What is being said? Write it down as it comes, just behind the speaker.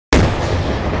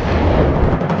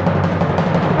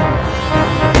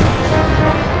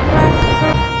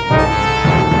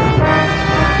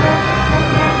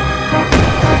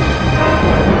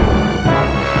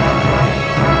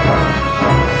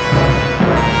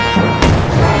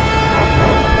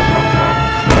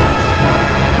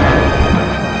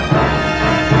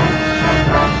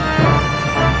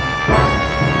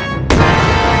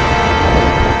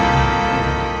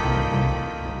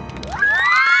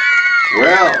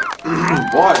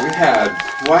Boy, we had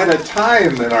quite a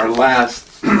time in our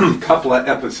last couple of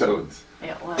episodes.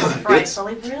 It was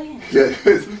frightfully brilliant.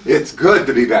 It's good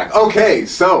to be back. Okay,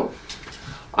 so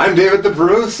I'm David the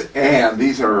Bruce, and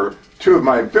these are two of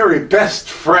my very best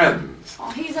friends.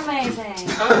 Oh, he's amazing.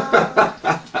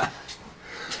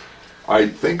 I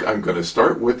think I'm going to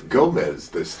start with Gomez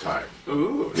this time.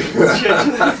 Ooh. I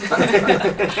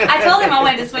told him I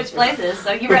wanted to switch places,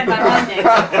 so you read my mind.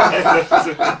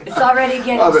 It's already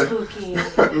getting spooky.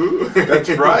 That's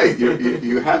right.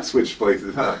 You have switched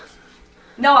places, huh?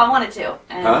 No, I wanted to.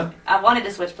 And I wanted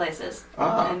to switch places.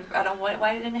 And I don't know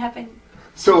why it didn't happen.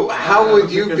 So how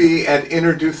would you be at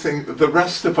introducing the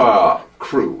rest of our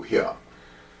crew here?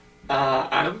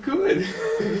 I'm good.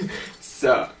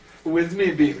 So, with me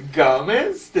being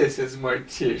Gomez, this is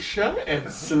Morticia and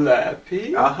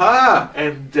Slappy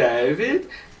and David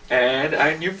and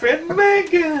our new friend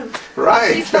Megan.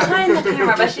 Right. She's behind the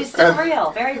camera, but she's still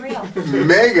real, very real.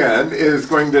 Megan is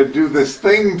going to do this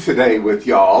thing today with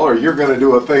y'all, or you're going to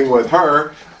do a thing with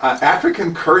her.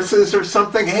 African curses or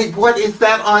something. Hey, what is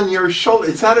that on your shoulder?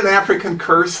 Is that an African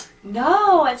curse?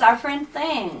 No, it's our friend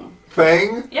Thing.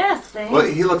 Thing? Yes, Thing. Well,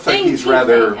 he looks like Thing, he's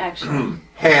rather actually.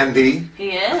 handy.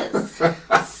 He is.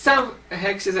 Some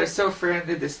hexes are so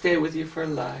friendly they stay with you for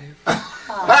life.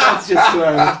 That's just what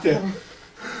I would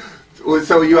tell.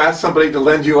 So you asked somebody to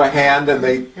lend you a hand and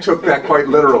they took that quite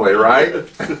literally, right?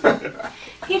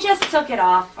 He just took it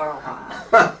off for a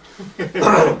while.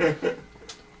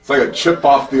 It's like a chip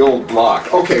off the old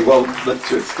block. Okay, well, let's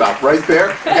just stop right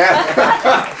there.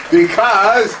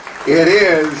 Because it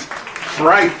is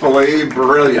frightfully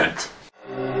brilliant.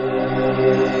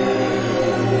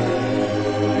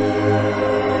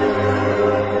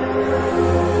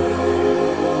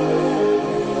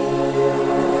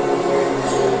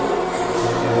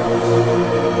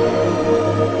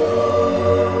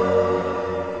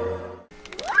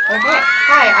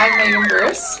 I'm Megan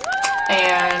Bruce,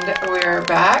 and we're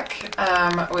back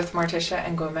with Morticia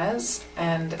and Gomez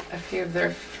and a few of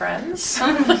their friends.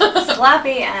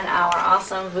 Slappy and our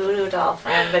awesome voodoo doll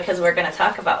friend, because we're going to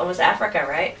talk about what was Africa,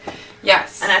 right?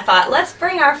 Yes. And I thought, let's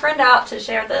bring our friend out to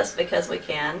share this because we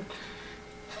can.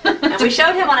 And we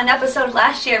showed him on an episode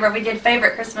last year where we did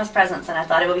favorite Christmas presents, and I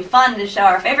thought it would be fun to show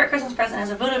our favorite Christmas present as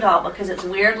a voodoo doll because it's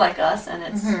weird like us, and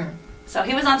it's... So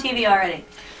he was on TV already.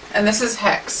 And this is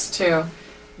Hex, too.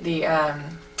 The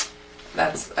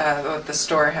that's the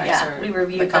store Hex. Yeah, we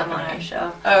reviewed them on our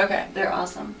show. Oh, okay. They're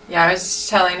awesome. Yeah, I was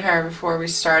telling her before we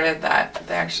started that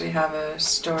they actually have a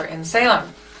store in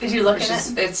Salem. Did you look at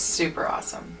it? It's super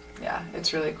awesome. Yeah,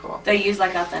 it's really cool. They use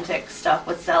like authentic stuff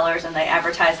with sellers, and they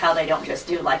advertise how they don't just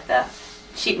do like the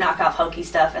cheap knockoff hokey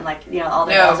stuff, and like, you know, all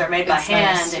the dolls are made by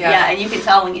hand. Nice, and, yeah, and you can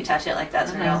tell when you touch it like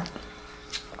that's real.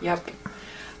 Yep.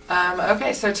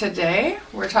 Okay, so today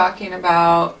we're talking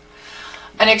about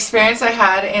an experience I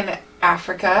had in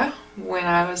Africa when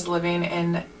I was living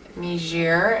in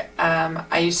Niger.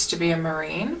 I used to be a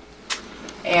Marine,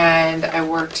 and I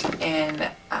worked in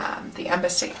the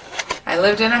embassy. I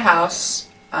lived in a house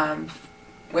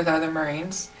with other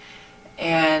Marines,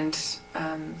 and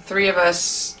three of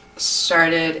us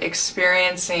started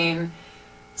experiencing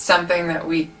something that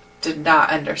we did not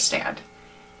understand,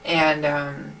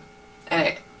 and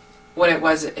what it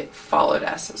was, it followed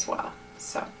us as well.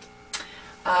 So.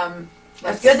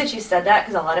 It's good that you said that,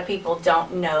 because a lot of people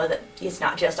don't know that it's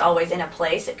not just always in a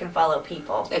place, it can follow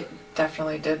people. It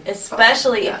definitely did.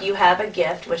 Especially if you have a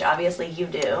gift, which obviously you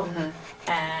do.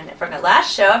 And from the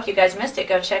last show, if you guys missed it,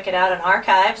 go check it out on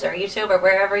Archives or YouTube or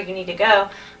wherever you need to go,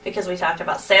 because we talked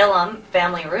about Salem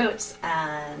family roots,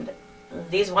 and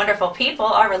these wonderful people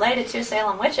are related to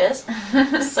Salem witches.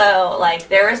 So, like,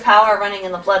 there is power running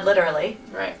in the blood, literally.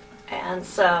 Right. And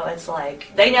so it's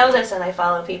like, they know this and they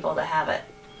follow people to have it.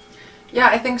 Yeah,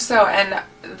 I think so. And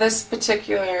this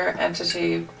particular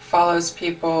entity follows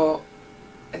people,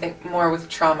 I think, more with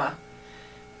trauma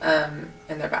in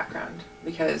their background.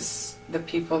 Because the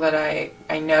people that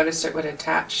I noticed it would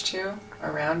attach to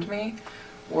around me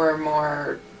were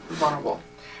more vulnerable.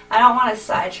 I don't want to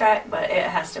sidetrack, but it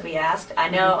has to be asked. I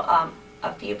know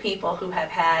a few people who have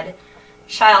had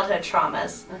childhood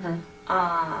traumas.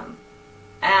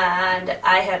 And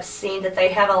I have seen that they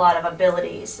have a lot of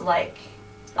abilities, like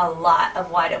a lot of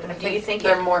wide open. Do you think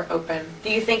they're more open?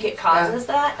 Do you think it causes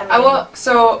that? I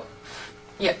mean,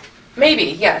 yeah, maybe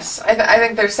yes. I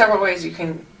think there's several ways you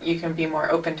can be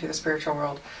more open to the spiritual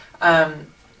world. I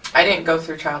didn't go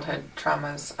through childhood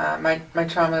traumas. My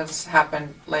traumas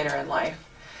happened later in life,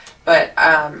 but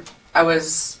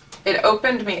it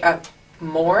opened me up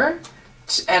more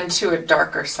and to a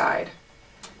darker side.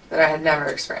 that I had never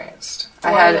experienced.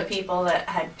 One of the people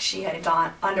that she had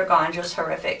undergone just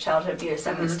horrific childhood abuse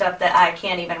and stuff that I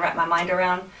can't even wrap my mind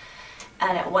around.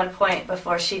 And at one point,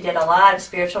 before she did a lot of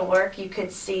spiritual work, you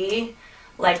could see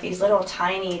like these little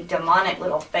tiny demonic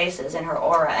little faces in her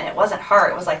aura, and it wasn't her.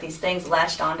 It was like these things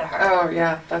latched onto her. Oh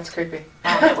yeah, that's creepy.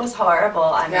 And it was horrible.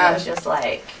 I mean, it was just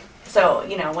like, so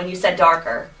when you said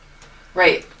darker,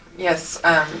 right? Yes,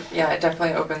 yeah, it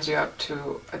definitely opens you up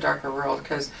to a darker world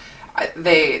because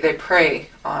they prey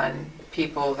on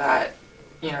people that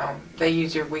they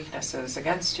use your weaknesses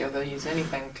against you. They'll use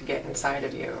anything to get inside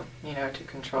of you, to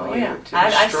control you, to destroy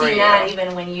I've seen you. that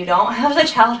even when you don't have the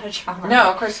childhood trauma. No,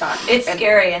 of course not. It's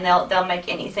scary, and they'll make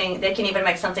anything. They can even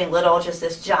make something little just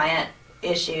this giant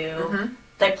issue. Mm-hmm.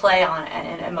 They play on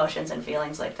and emotions and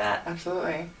feelings like that.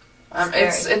 Absolutely.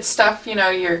 It's stuff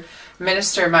your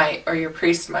minister might or your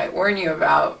priest might warn you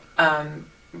about, and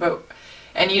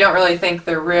you don't really think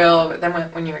they're real. But then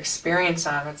when you experience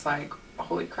them, it's like,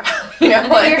 holy crap! And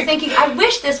then you're thinking, I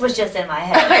wish this was just in my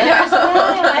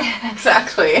head.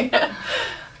 Exactly.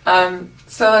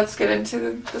 So let's get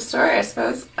into the story, I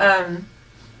suppose.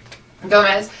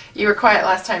 Gomez, you were quiet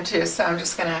last time too, so I'm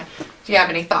just gonna. Do you have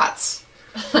any thoughts?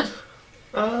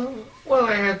 Well,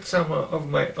 I had some of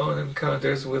my own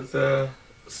encounters with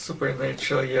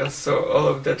supernatural, yes, so all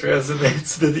of that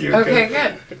resonates that you Okay,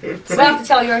 can... good. We'll have to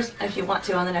tell yours if you want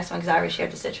to on the next one, because I already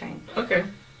shared the citrine. Okay.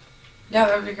 Yeah,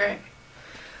 that would be great.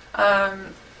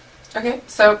 Okay,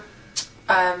 so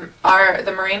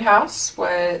the Marine House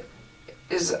was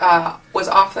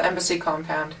off the embassy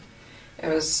compound. It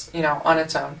was, on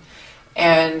its own.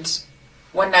 And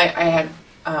one night I had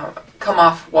come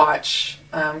off watch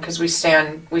because we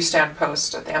stand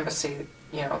post at the embassy,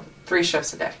 3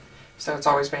 shifts a day. So it's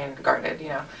always being guarded,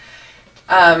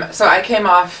 So I came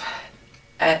off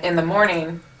in the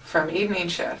morning from evening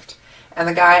shift, and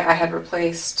the guy I had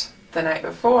replaced the night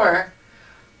before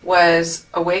was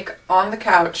awake on the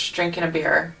couch drinking a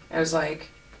beer. It was like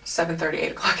 7:30,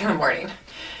 8 o'clock in the morning.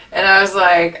 And I was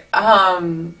like,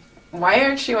 why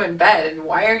aren't you in bed? And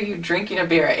why are you drinking a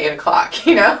beer at 8 o'clock,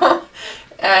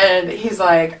 And he's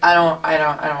like, I don't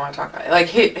want to talk about it. Like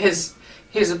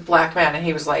he was a black man and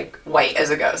he was like white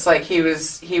as a ghost. Like he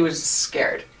was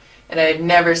scared. And I had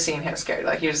never seen him scared.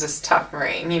 Like he was this tough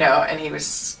Marine, and he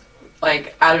was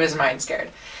like out of his mind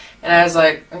scared. And I was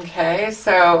like, okay,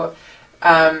 so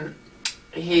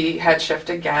he had shift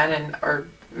again, or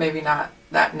maybe not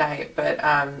that night, but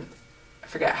I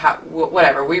forget how,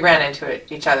 whatever. We ran into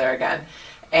each other again.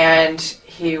 And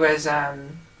he was, I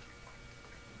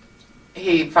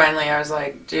was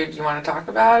like, dude, do you want to talk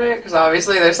about it? Because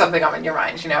obviously there's something on in your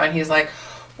mind, And he's like,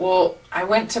 well, I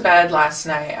went to bed last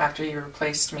night after you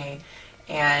replaced me,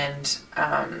 and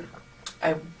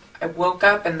I woke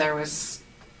up and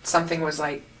something was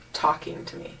like talking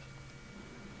to me.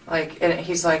 Like, and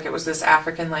he's like, it was this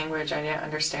African language, I didn't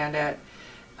understand it.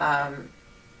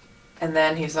 And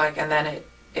then he's like, and then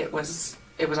it was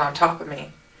on top of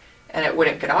me, and it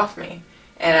wouldn't get off me.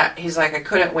 And he's like, I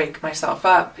couldn't wake myself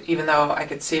up, even though I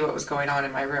could see what was going on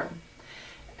in my room.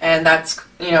 And that's,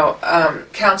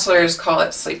 counselors call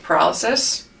it sleep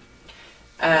paralysis.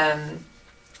 But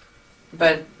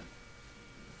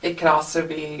it could also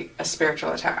be a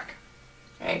spiritual attack,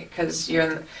 right? Because you're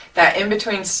in that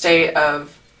in-between state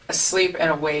of asleep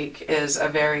and awake is a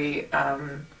very,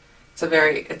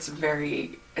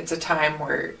 it's a time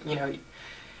where,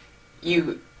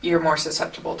 you're more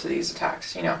susceptible to these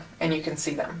attacks, and you can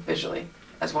see them visually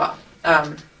as well.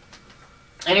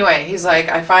 Anyway, he's like,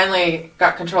 I finally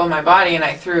got control of my body and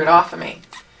I threw it off of me.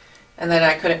 And then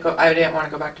I didn't want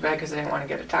to go back to bed because I didn't want to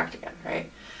get attacked again,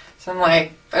 right? So I'm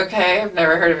like, okay, I've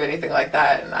never heard of anything like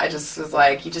that. And I just was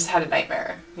like, you just had a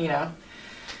nightmare,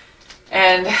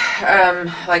 And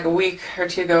like a week or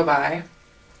two go by,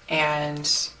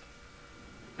 and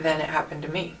then it happened to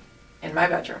me in my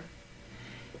bedroom.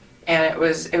 And it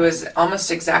was almost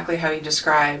exactly how you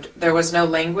described. There was no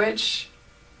language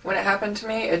when it happened to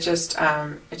me. It just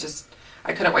I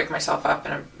couldn't wake myself up,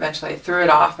 and eventually I threw it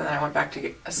off, and then I went back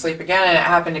to sleep again, and it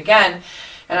happened again.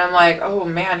 And I'm like, oh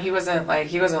man, he wasn't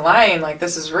lying, like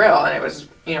this is real. And it was,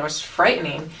 it was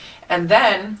frightening. And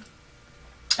then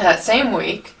that same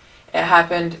week, it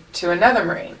happened to another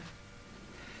Marine.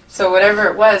 So whatever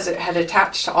it was, it had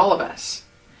attached to all of us.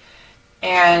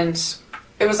 And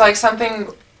it was like something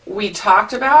we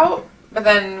talked about, but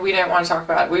then we didn't want to talk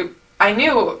about it. I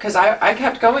knew, because I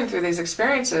kept going through these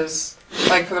experiences,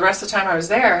 like for the rest of the time I was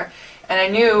there, and I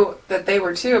knew that they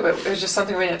were too, but it was just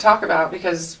something we didn't talk about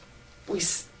because we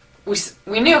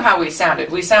knew how we sounded.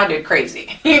 We sounded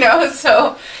crazy,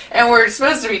 so, and we're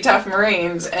supposed to be tough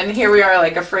Marines, and here we are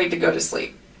like afraid to go to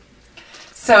sleep.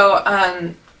 So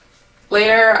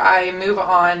later I move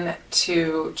on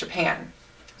to Japan.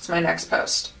 It's my next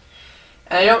post.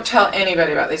 And I don't tell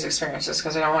anybody about these experiences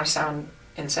because I don't want to sound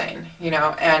insane, you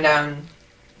know.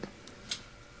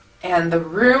 And the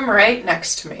room right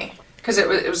next to me, because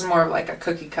it was more of like a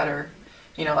cookie cutter,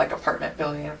 you know, like apartment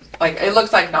building. Like it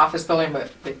looked like an office building,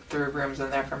 but they threw rooms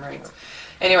in there for Marines.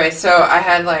 Anyway, so I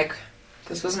had like,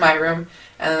 this was my room,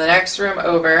 and then the next room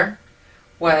over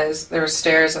there were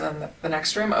stairs, and then the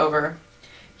next room over,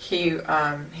 he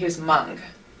was Hmong,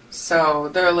 so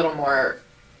they're a little more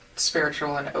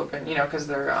spiritual and open, you know, because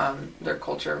their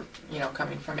culture, you know,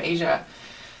 coming from Asia.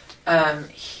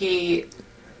 He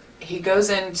goes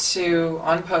into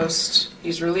on post.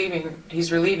 He's relieving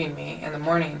me in the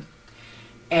morning,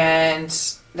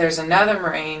 and there's another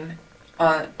Marine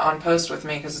on post with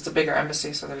me because it's a bigger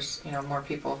embassy, so there's, you know, more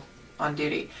people on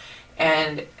duty,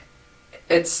 and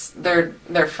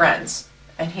they're friends,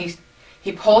 and he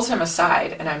pulls him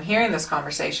aside, and I'm hearing this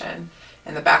conversation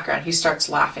in the background. He starts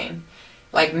laughing,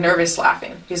 like nervous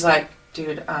laughing. He's like,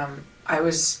 dude,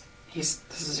 this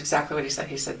is exactly what he said.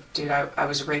 He said, dude, I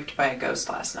was raped by a ghost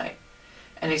last night.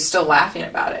 And he's still laughing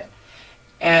about it.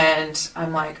 And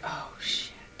I'm like, oh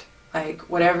shit. Like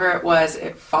whatever it was,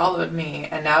 it followed me,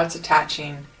 and now it's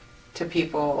attaching to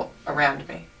people around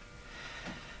me.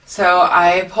 So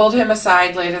I pulled him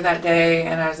aside later that day,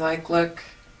 and I was like, look,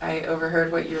 I overheard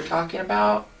what you were talking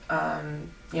about.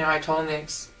 You know, I told him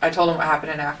what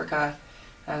happened in Africa.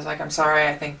 And I was like, I'm sorry,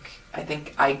 I think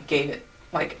I gave it,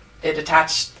 like, it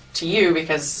attached to you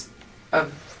because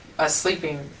of us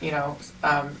sleeping, you know,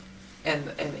 in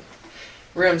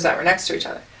rooms that were next to each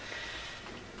other.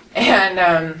 And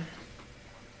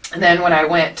then when I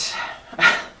went,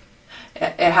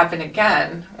 it happened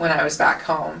again when I was back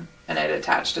home, and it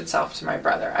attached itself to my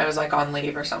brother. I was like on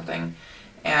leave or something,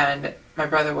 and my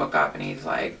brother woke up and he's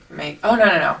like,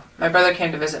 no. My brother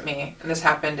came to visit me, and this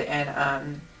happened in,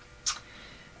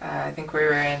 I think we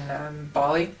were in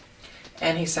Bali,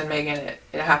 and he said, Megan,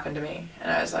 it happened to me. And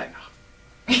I was like, oh.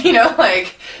 You know,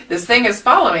 like, this thing is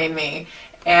following me,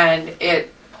 and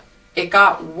it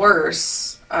got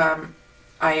worse.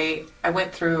 I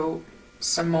went through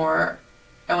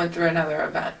another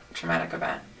event, traumatic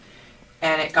event,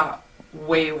 and it got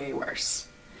way, way worse.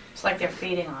 It's like they're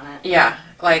feeding on it. Yeah,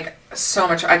 like so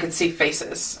much. I could see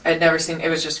faces. I'd never seen, it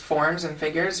was just forms and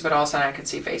figures, but all of a sudden I could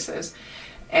see faces.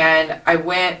 And I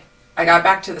got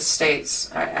back to the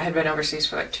States. I had been overseas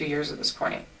for like 2 years at this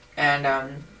point, and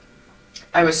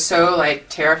I was so like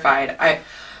terrified.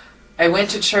 I went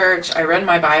to church, I read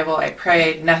my Bible, I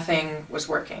prayed, nothing was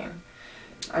working.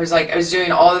 I was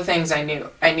doing all the things I knew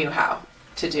how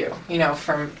to do, you know,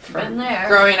 from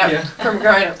growing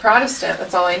up Protestant.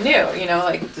 That's all I knew, you know,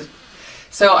 like.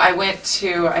 So I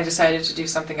decided to do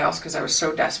something else because I was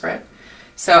so desperate.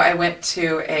 So I went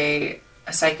to a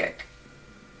psychic,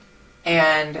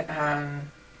 and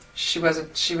she was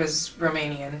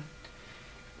Romanian,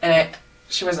 and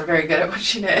she wasn't very good at what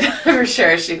she did, for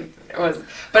sure. She was,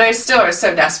 but I was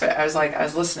so desperate. I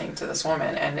was listening to this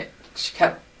woman, and she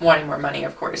kept wanting more money,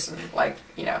 of course, and like,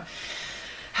 you know,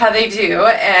 how they do.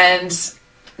 And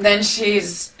then she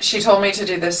told me to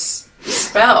do this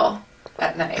spell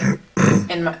at night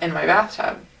in my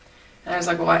bathtub. And I was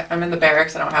like, well, I'm in the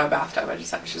barracks. I don't have a bathtub.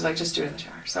 She was like, just do it in the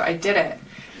shower. So I did it.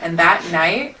 And that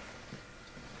night,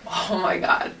 oh my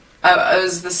God. It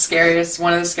was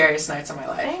one of the scariest nights of my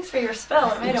life. Thanks for your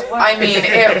spell. It made it work. I mean,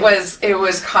 it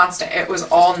was constant. It was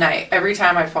all night. Every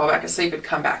time I'd fall back asleep, it'd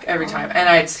come back every time, and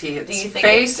I'd see its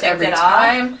face every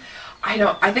time.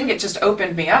 I think it just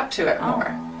opened me up to it more,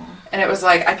 and it was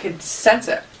like I could sense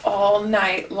it all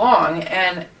night long,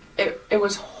 and it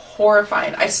was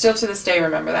horrifying. I still to this day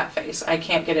remember that face. I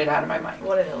can't get it out of my mind.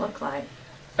 What did it look like?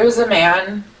 It was a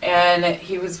man, and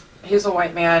he was a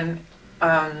white man.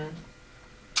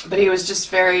 But he was just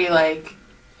very, like,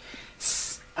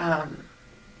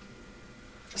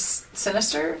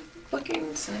 sinister looking.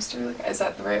 Is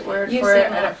that the right word for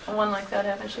it? You've seen one like that,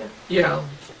 haven't you? Yeah.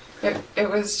 It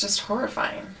was just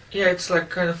horrifying. Yeah, it's like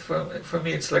kind of, for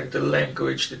me, it's like the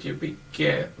language that you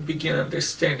begin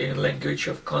understanding, language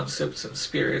of concepts and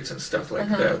spirits and stuff like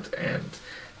that, and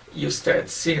you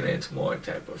start seeing it more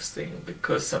type of thing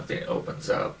because something opens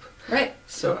up. Right.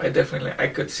 So I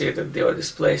could see it at the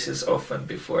oldest places often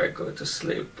before I go to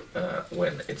sleep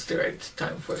when it's the right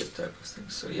time for it type of thing.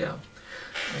 So yeah,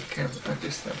 I can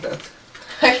understand that.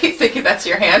 I keep thinking that's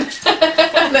your hand.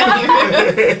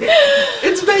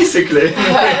 It's basically.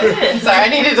 Sorry, I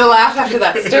needed to laugh after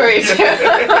that story too.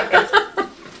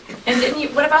 And didn't you?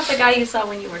 What about the guy you saw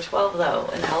when you were 12, though?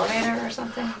 An elevator or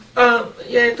something?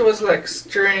 Yeah, it was like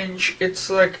strange. It's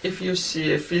like if you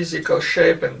see a physical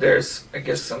shape and there's, I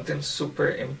guess, something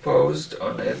superimposed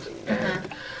on it. And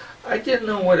I didn't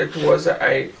know what it was.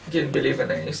 I didn't believe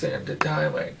in anything at the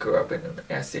time. I grew up in an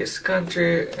atheist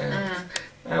country, and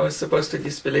I was supposed to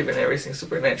disbelieve in everything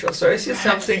supernatural. So I see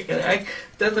something, and I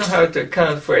don't know how to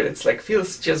account for it. It's like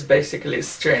feels just basically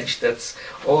strange. That's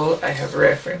all I have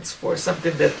reference for.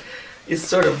 Something that is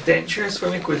sort of dangerous for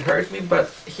me, could hurt me, but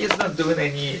he's not doing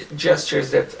any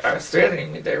gestures that are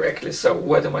threatening me directly. So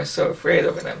what am I so afraid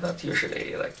of? And I'm not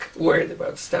usually like worried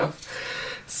about stuff.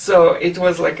 So it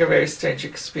was like a very strange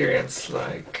experience,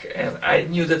 like, and I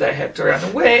knew that I had to run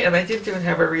away, and I didn't even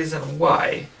have a reason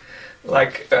why.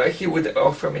 Like, he would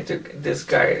offer me to this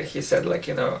guy, he said, like,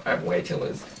 you know, I'm waiting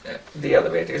with the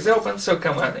elevator is open, so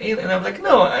come on in. And I'm like,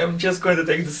 no, I'm just going to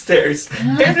take the stairs.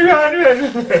 And run.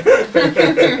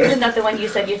 Isn't that the one you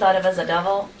said you thought of as a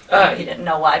devil? You didn't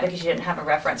know why, because you didn't have a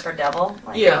reference for devil?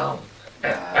 Like, yeah.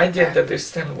 I didn't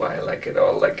understand why, like, at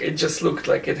all. Like, it just looked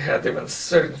like it had even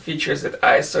certain features that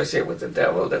I associate with the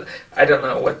devil that I don't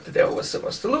know what the devil was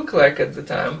supposed to look like at the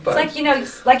time. But it's like, you know,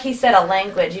 like he said, a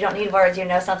language. You don't need words. You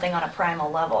know something on a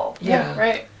primal level. Yeah.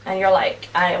 Right. And you're like,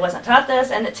 I wasn't taught this.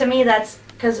 And to me, that's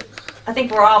because I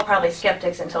think we're all probably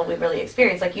skeptics until we really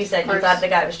experience. Like you said, you thought the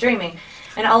guy was dreaming.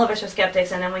 And all of us are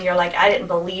skeptics. And then when you're like, I didn't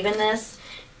believe in this.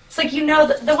 It's like, you know,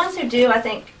 the ones who do, I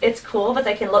think it's cool, but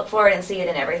they can look for it and see it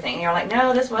in everything. And you're like,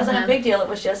 no, this wasn't a big deal. It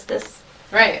was just this.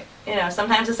 Right. You know,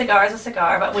 sometimes a cigar is a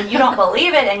cigar. But when you don't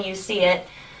believe it and you see it,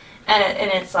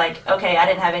 and it's like, okay, I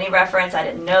didn't have any reference. I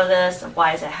didn't know this.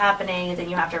 Why is it happening? Then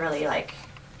you have to really, like...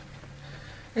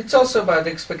 It's also about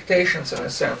expectations, in a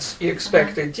sense. You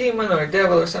expect a demon or a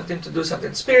devil or something to do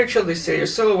something spiritual, they say your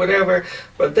soul, whatever,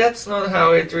 but that's not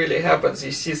how it really happens.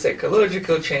 You see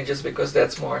psychological changes because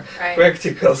that's more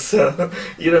practical, so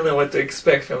you don't know what to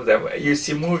expect from them. You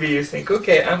see movie, you think,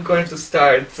 okay, I'm going to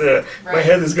start, my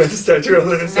head is going to start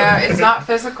rolling or something. No, it's not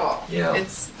physical. Yeah.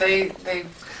 It's, they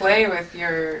play with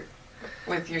your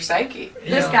psyche.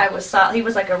 This guy he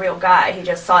was like a real guy. He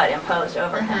just saw it imposed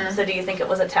over him. So do you think it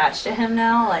was attached to him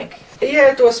now? Like,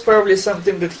 yeah, it was probably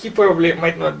something that he probably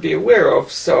might not be aware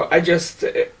of. So I just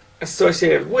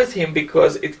associated with him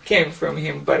because it came from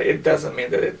him, but it doesn't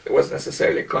mean that it was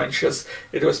necessarily conscious.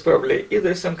 It was probably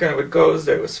either some kind of a ghost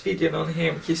that was feeding on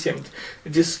him. He seemed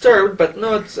disturbed, but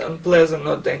not unpleasant,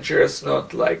 not dangerous,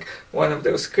 not like one of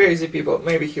those crazy people.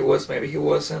 Maybe he was, maybe he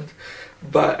wasn't.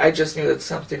 But I just knew that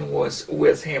something was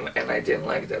with him, and I didn't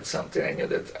like that something. I knew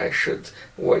that I should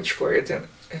watch for it and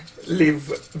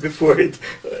live before it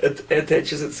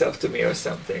attaches itself to me or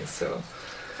something. So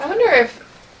I wonder if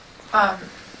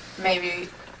maybe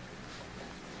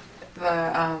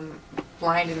the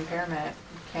blind impairment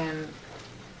can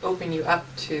open you up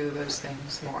to those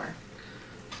things more.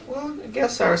 Well, I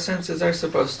guess our senses are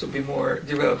supposed to be more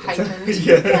developed. Heightened.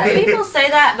 yeah, people say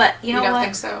that, but you know don't what?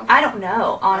 think so? I don't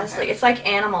know, honestly. Okay. It's like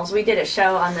animals. We did a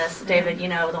show on this, David, you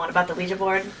know, the one about the Ouija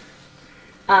board.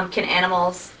 Can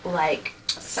animals, like,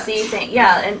 see things?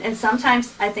 Yeah, and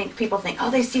sometimes I think people think,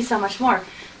 oh, they see so much more.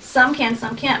 Some can,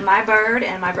 some can't. My bird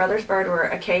and my brother's bird were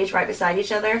a cage right beside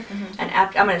each other. And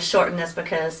I'm going to shorten this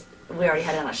because we already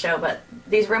had it on a show, but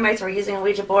these roommates were using a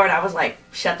Ouija board. I was like,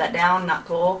 shut that down, not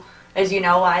cool. As you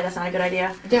know why, that's not a good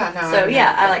idea. Yeah, no. So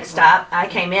yeah, I like stopped. I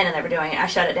came in and they were doing it. I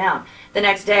shut it down. The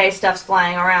next day, stuff's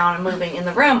flying around and moving in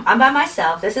the room. I'm by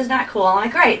myself. This is not cool. I'm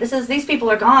like, great. These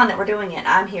people are gone that were doing it.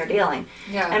 I'm here dealing.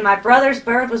 Yeah. And my brother's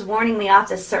bird was warning me off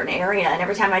this certain area, and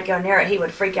every time I'd go near it, he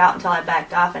would freak out until I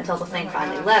backed off until the thing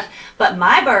finally left. But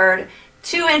my bird,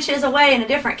 2 inches away in a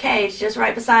different cage, just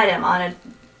right beside him,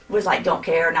 was like, don't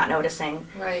care, not noticing.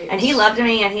 Right. And he loved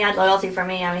me, and he had loyalty for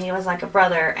me. I mean, he was like a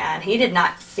brother, and he did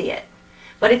not see it.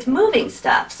 But it's moving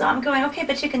stuff, so I'm going, okay,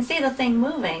 but you can see the thing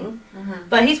moving.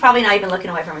 But he's probably not even looking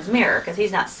away from his mirror because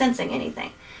he's not sensing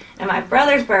anything. And my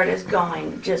brother's bird is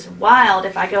going just wild.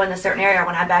 If I go in a certain area,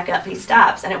 when I back up, he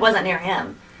stops, and it wasn't near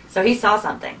him. So he saw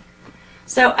something.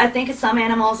 So I think some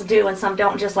animals do and some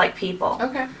don't, just like people.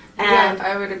 Okay. And yeah,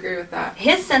 I would agree with that.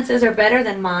 his senses are better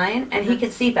than mine, and he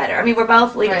can see better. I mean, we're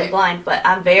both legally blind, but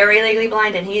I'm very legally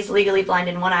blind, and he's legally blind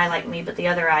in one eye like me, but the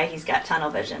other eye, he's got tunnel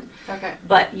vision. Okay.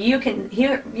 But you can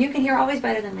hear always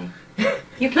better than me.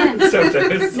 You can.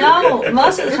 sometimes. No,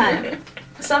 most of the time.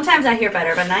 Sometimes I hear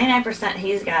better, but 99%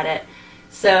 he's got it.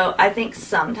 So I think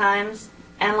sometimes,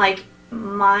 and like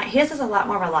his is a lot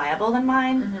more reliable than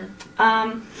mine.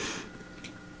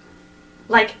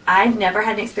 like, I never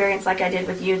had an experience like I did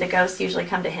with you. The ghosts usually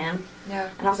come to him. Yeah.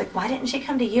 And I was like, why didn't she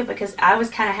come to you? Because I was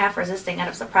kind of half resisting, and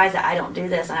I'm surprised that I don't do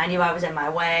this. And I knew I was in my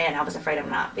way, and I was afraid of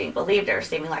not being believed or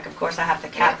seeming like, of course, I have to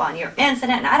cap on your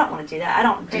incident. And I don't want to do that. I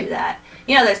don't do that.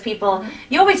 You know, those people,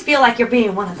 you always feel like you're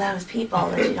being one of those people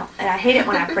that you don't. And I hate it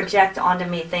when I project onto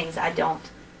me things I don't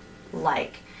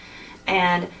like.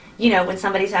 And, you know, when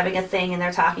somebody's having a thing and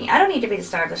they're talking, I don't need to be the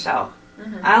star of the show.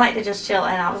 I like to just chill,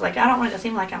 and I was like, I don't want it to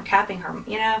seem like I'm capping her,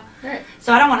 you know? Right.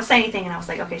 So I don't want to say anything, and I was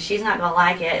like, okay, she's not going to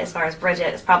like it. As far as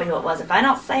Bridget, it's probably who it was. If I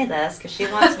don't say this, because she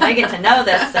wants Megan to know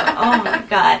this, so, oh my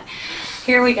God,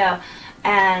 here we go.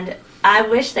 And I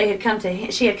wish she had come to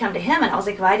him, and I was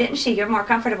like, why didn't she? You're more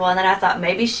comfortable. And then I thought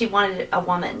maybe she wanted a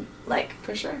woman, like.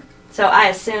 For sure. So I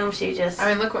assumed she just. I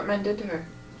mean, look what men did to her.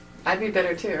 I'd be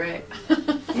bitter too, right?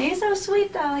 He's so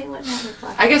sweet, though. He wouldn't have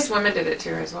reply. I guess women did it to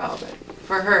her as well, but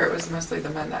for her, it was mostly the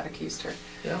men that accused her.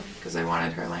 Yeah. Because they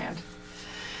wanted her land.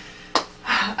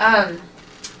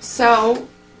 So,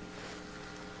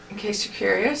 in case you're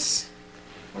curious,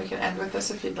 we can end with this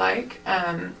if you'd like.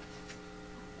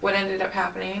 What ended up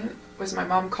happening was my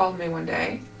mom called me one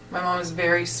day. My mom is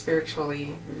very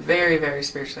spiritually, very, very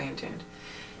spiritually in tune.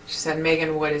 She said,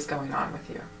 Megan, what is going on with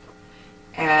you?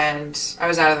 And I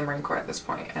was out of the Marine Corps at this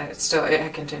point, and it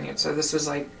had continued. So this was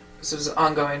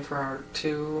ongoing for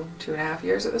two and a half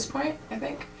years at this point, I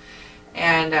think.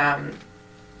 And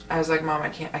I was like, Mom, I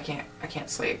can't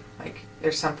sleep. Like,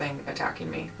 there's something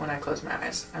attacking me when I close my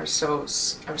eyes. I was so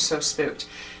spooked.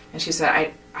 And she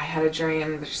said, I had a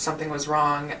dream that something was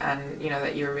wrong, and, you know,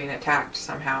 that you were being attacked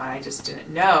somehow, and I just didn't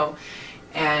know.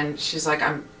 And she's like,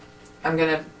 I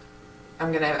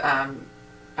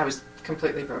was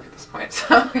completely broke at this point,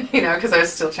 so, you know, because I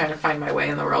was still trying to find my way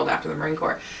in the world after the Marine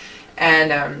Corps.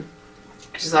 And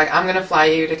she's like, I'm going to fly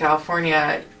you to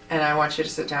California, and I want you to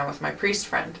sit down with my priest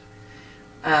friend,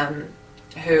 and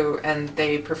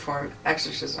they perform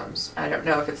exorcisms. I don't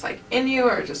know if it's like in you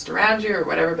or just around you or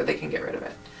whatever, but they can get rid of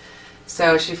it.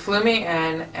 So she flew me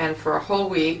in, and for a whole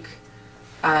week,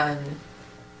 I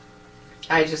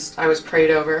was prayed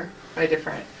over by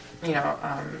different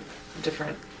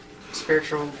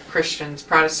spiritual Christians,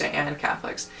 Protestant and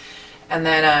Catholics. And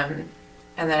then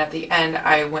at the end,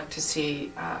 I went to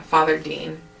see Father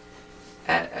Dean.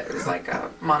 It was like a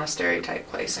monastery type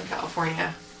place in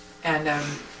California, and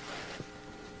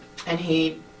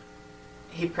he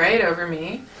prayed over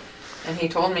me, and he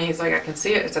told me, he's like, I can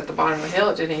see it. It's at the bottom of the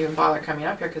hill. It didn't even bother coming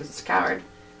up here because it's a coward.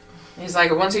 And he's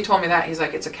like, once he told me that, he's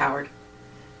like, it's a coward.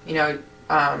 You know,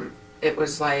 it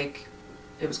was like,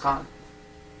 it was gone.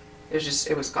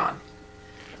 It was gone.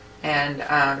 And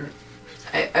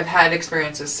I've had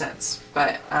experiences since,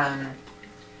 but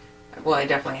well, I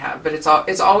definitely have. But it's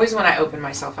always when I open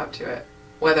myself up to it,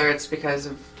 whether it's because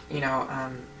of, you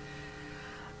know,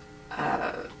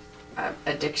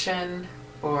 addiction,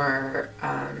 or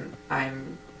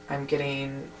I'm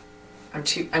getting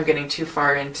too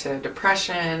far into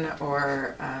depression,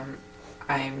 or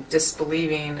I'm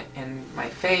disbelieving in my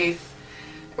faith.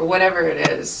 Whatever it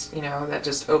is, you know, that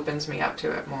just opens me up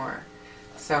to it more.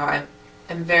 So I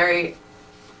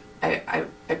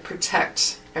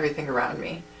protect everything around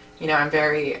me. You know,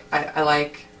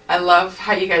 I love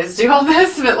how you guys do all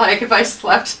this, but like if I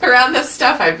slept around this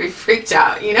stuff, I'd be freaked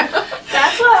out, you know?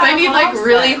 That's what I need like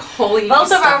really holy both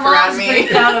stuff of our moms around me.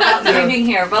 freaked out about sleeping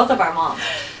here. Both of our moms.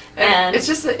 And it's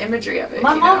just the imagery of it.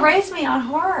 My mom know? raised me on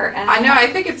horror. And I know, I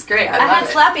think it's great. I had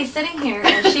love it. Slappy sitting here,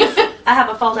 and I have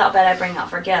a fold-out bed I bring out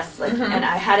for guests, like, and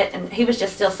I had it, and he was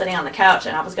just still sitting on the couch,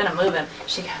 and I was going to move him.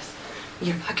 She goes,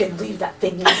 you're not going to leave that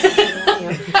thing.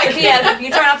 If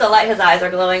you turn off the light, his eyes are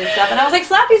glowing and stuff. And I was like,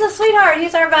 Slappy's a sweetheart.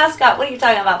 He's our mascot. What are you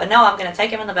talking about? But no, I'm going to take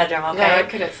him in the bedroom, okay? No, I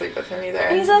couldn't sleep with him either.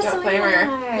 He's a Don't blame her.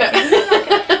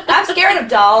 sweetheart. I'm scared of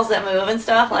dolls that move and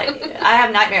stuff. Like, I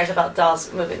have nightmares about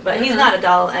dolls moving. But he's not a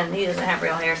doll, and he doesn't have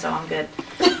real hair, so I'm good.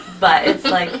 But it's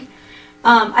like,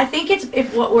 I think it's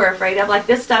what we're afraid of. Like,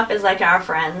 this stuff is like our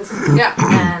friends. Yeah.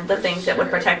 And the things that would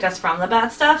protect us from the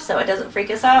bad stuff, so it doesn't freak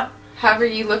us out. However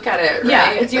you look at it, right?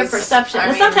 Yeah, it's your perception.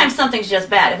 And sometimes something's just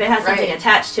bad. If it has something Right.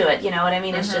 attached to it, you know what I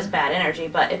mean? It's just bad energy.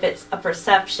 But if it's a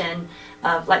perception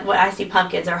of, like, what I see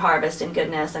pumpkins are harvest and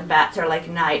goodness, and bats are like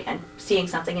night and seeing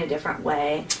something in a different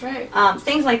way. Right.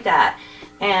 Things like that.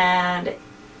 And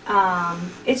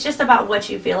it's just about what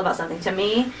you feel about something. To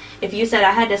me, if you said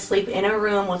I had to sleep in a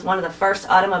room with one of the first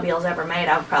automobiles ever made,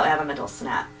 I would probably have a mental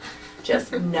snap.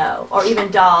 Just no. Or even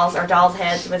dolls, or dolls'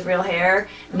 heads with real hair,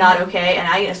 not okay. And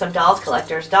I know some doll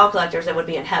collectors that would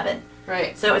be in heaven.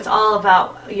 Right. So it's all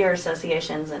about your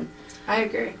associations. And I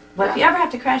agree. but if you ever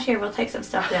have to crash here, we'll take some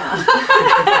stuff down.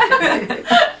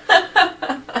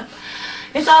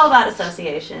 It's all about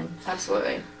association.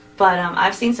 Absolutely. But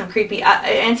I've seen some creepy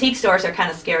antique stores are kind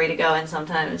of scary to go in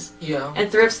sometimes. Yeah. And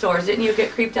thrift stores, didn't you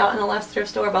get creeped out in the last thrift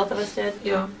store? Both of us did.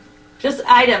 Yeah. Just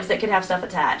items that could have stuff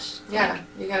attached. Yeah,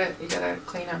 you gotta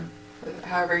clean them.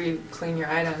 However you clean your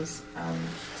items,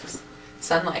 just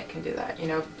sunlight can do that. You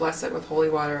know, bless it with holy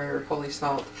water or holy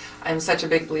salt. I'm such a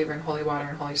big believer in holy water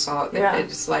and holy salt. Yeah.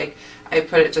 It's like I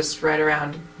put it just right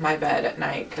around my bed at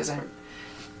night because I'm.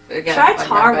 Again, Try like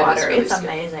tar my bed is water. really It's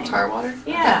scary. amazing. Tar water?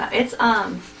 Yeah, it's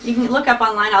you can look up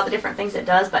online all the different things it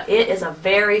does, but it is a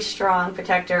very strong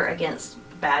protector against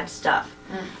bad stuff.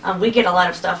 We get a lot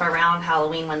of stuff around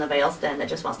Halloween when the veil's thin that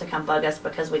just wants to come bug us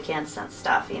because we can sense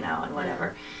stuff, you know, and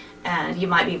whatever. And you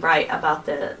might be right about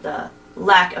the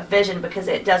lack of vision because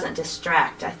it doesn't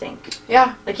distract, I think.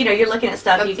 Yeah. Like, you know, you're looking at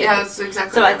stuff, you get. Yeah, that's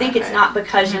exactly So what I think meant, it's right? not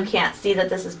because you can't see that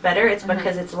this is better, it's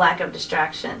because it's lack of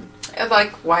distraction.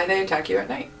 Like why they attack you at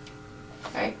night.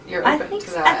 Right? You're I open think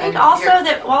to that. I think and also you're-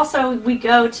 that also we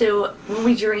go to when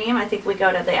we dream. I think we go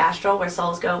to the astral where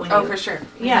souls go when Oh, you. for sure.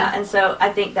 Yeah, and so I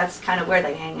think that's kind of where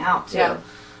they hang out too. Yeah.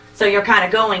 So you're kind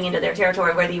of going into their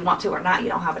territory whether you want to or not. You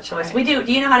don't have a choice. Right. We do.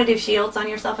 Do you know how to do shields on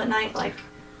yourself at night? Like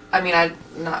I mean, I'm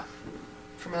not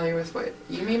familiar with what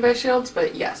you mean by shields,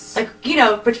 but yes. you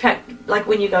know, protect. Like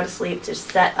when you go to sleep to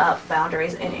set up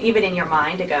boundaries, and even in your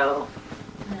mind to go.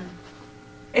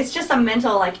 It's just a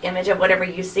mental like image of whatever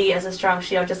you see as a strong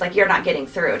shield, just like you're not getting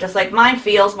through. Just like mine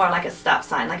feels more like a stop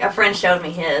sign. Like a friend showed me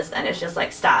his, and it's just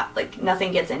like stop. Like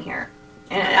nothing gets in here,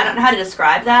 and I don't know how to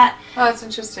describe that. Oh, that's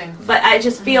interesting. But I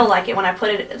just feel like it when I put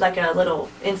it like a little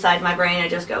inside my brain. I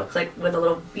just go click with a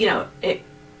little, you know, a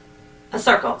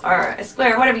circle or a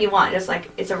square, whatever you want. Just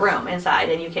like it's a room inside,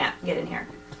 and you can't get in here.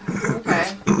 Okay.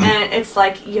 And it's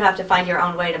like you have to find your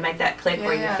own way to make that click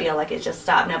where Yeah. you feel like it's just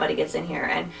stop. Nobody gets in here,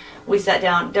 and we sat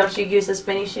down. Don't you use the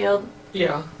spinny shield?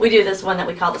 Yeah. We do this one that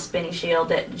we call the spinny shield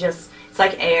that just, it's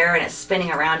like air and it's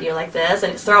spinning around you like this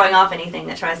and it's throwing off anything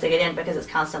that tries to get in because it's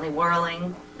constantly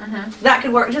whirling. That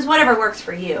could work, just whatever works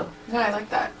for you. Yeah, I like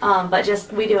that. But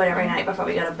just, we do it every night before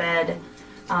we go to bed.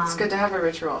 It's good to have a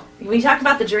ritual. We talked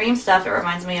about the dream stuff. It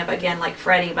reminds me of, again, like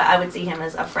Freddie, but I would see him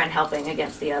as a friend helping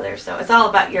against the other. So it's all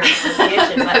about your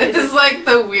association. But This is like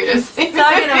the weirdest thing.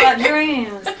 talking about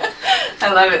dreams.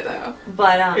 I love it though.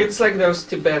 But, It's like those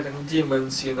Tibetan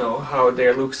demons, you know, how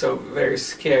they look so very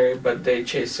scary, but they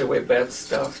chase away bad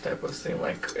stuff, type of thing.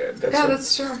 Like that's Yeah, what-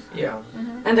 that's true. yeah.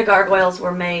 and the gargoyles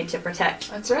were made to protect.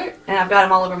 That's right. And I've got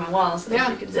them all over my walls.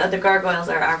 Yeah. The gargoyles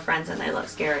are our friends and they look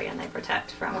scary and they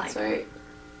protect from That's like. right.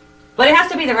 But it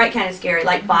has to be the right kind of scary.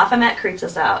 Like Baphomet creeps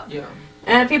us out. Yeah.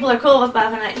 And if people are cool with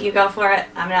Baphomet, you go for it.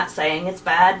 I'm not saying it's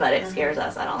bad, but it scares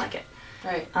us. I don't like it.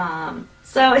 Right.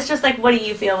 So it's just like, what do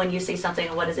you feel when you see something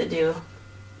and what does it do?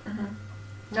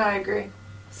 No, I agree.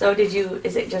 So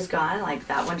is it just gone? Like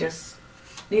that one just,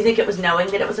 do you think it was knowing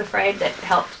that it was afraid that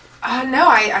helped? No,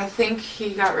 I think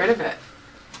he got rid of it.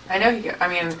 I know I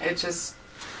mean, it just.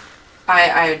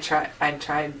 I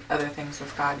tried other things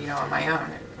with God, you know, on my own.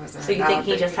 It wasn't. So you think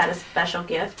he just had a special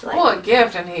gift? Like, well, a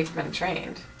gift, and he'd been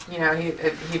trained. You know,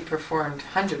 he performed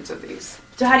hundreds of these.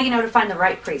 so how do you know to find the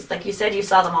right priest? Like you said, you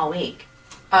saw them all week.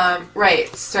 Right.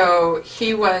 So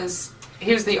he was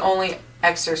the only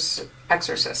exorcist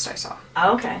I saw.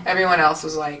 Oh, okay. Everyone else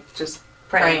was like just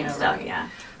Praying and over stuff, me. yeah.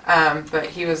 But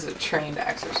he was a trained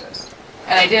exorcist,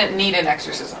 and I didn't need an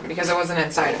exorcism because it wasn't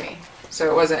inside of me. So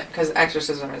it wasn't, because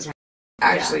exorcism is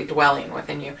actually dwelling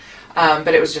within you,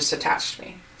 but it was just attached to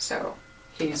me. So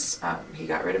he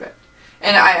got rid of it,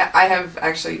 and I have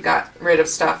actually got rid of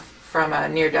stuff from a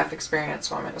near-death experience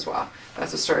woman as well.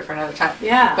 That's a story for another time.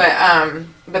 Yeah.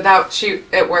 But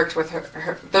it worked with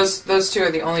her. Those two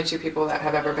are the only two people that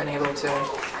have ever been able to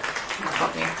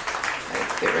help me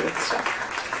get rid of the stuff.